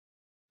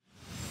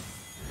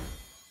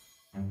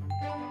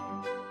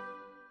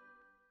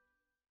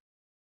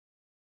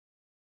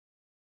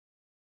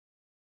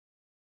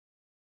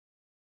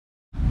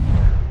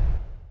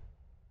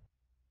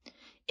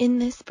In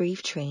this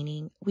brief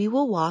training, we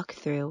will walk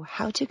through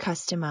how to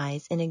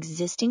customize an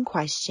existing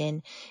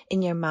question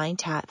in your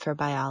MindTap for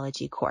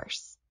Biology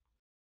course.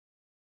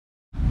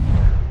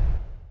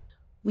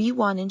 We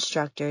want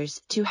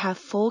instructors to have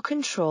full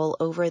control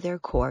over their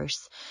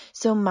course,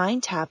 so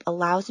MindTap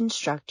allows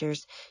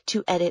instructors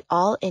to edit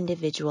all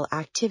individual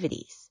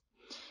activities.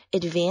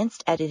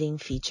 Advanced editing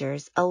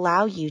features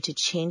allow you to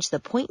change the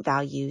point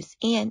values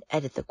and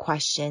edit the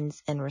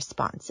questions and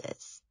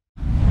responses.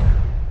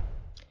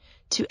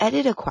 To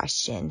edit a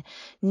question,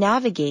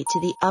 navigate to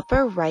the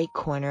upper right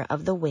corner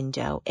of the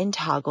window and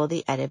toggle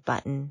the edit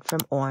button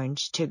from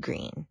orange to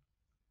green.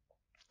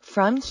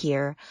 From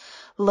here,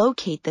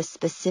 locate the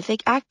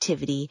specific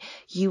activity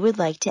you would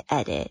like to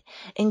edit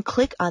and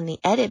click on the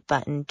edit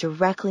button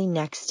directly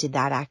next to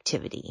that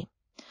activity.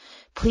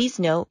 Please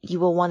note you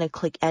will want to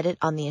click edit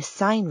on the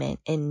assignment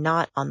and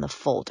not on the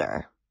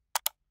folder.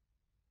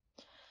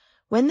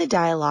 When the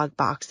dialog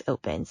box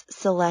opens,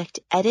 select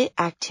Edit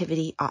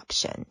Activity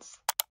Options.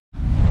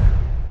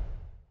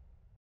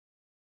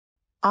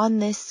 On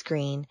this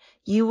screen,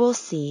 you will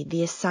see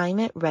the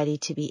assignment ready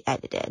to be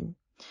edited.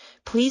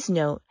 Please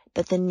note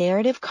that the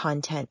narrative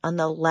content on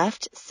the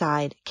left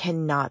side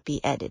cannot be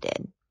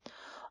edited,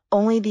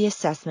 only the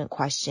assessment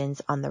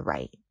questions on the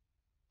right.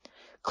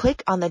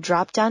 Click on the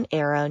drop-down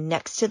arrow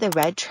next to the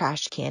red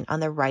trash can on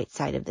the right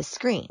side of the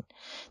screen.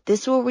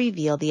 This will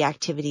reveal the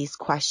activity's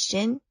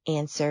question,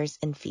 answers,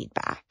 and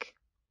feedback.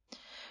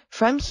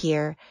 From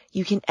here,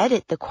 you can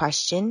edit the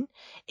question,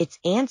 its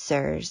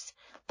answers,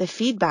 the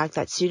feedback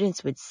that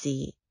students would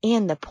see,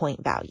 and the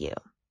point value.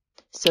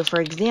 So for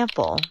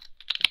example,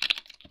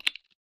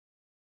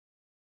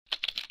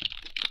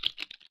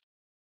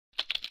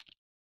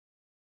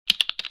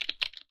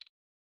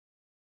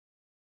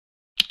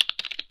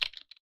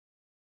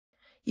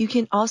 you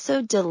can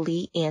also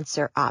delete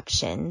answer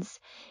options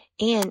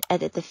and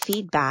edit the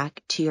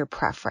feedback to your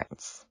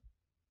preference.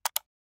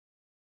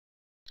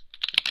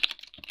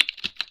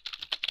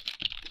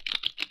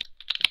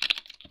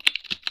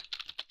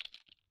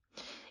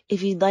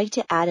 If you'd like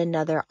to add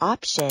another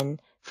option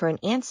for an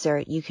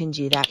answer, you can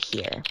do that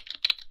here.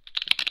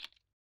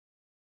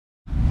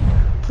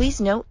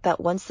 Please note that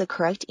once the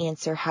correct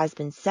answer has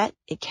been set,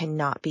 it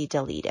cannot be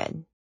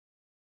deleted.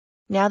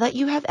 Now that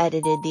you have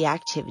edited the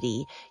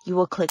activity, you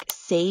will click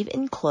Save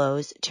and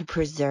Close to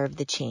preserve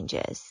the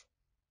changes.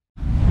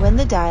 When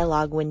the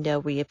dialog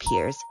window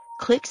reappears,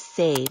 click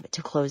Save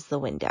to close the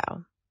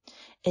window.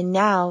 And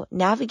now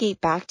navigate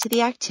back to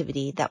the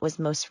activity that was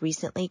most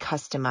recently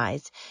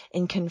customized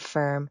and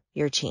confirm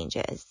your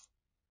changes.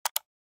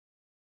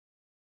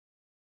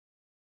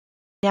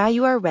 Now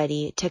you are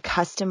ready to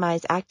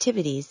customize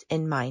activities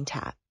in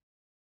MindTap.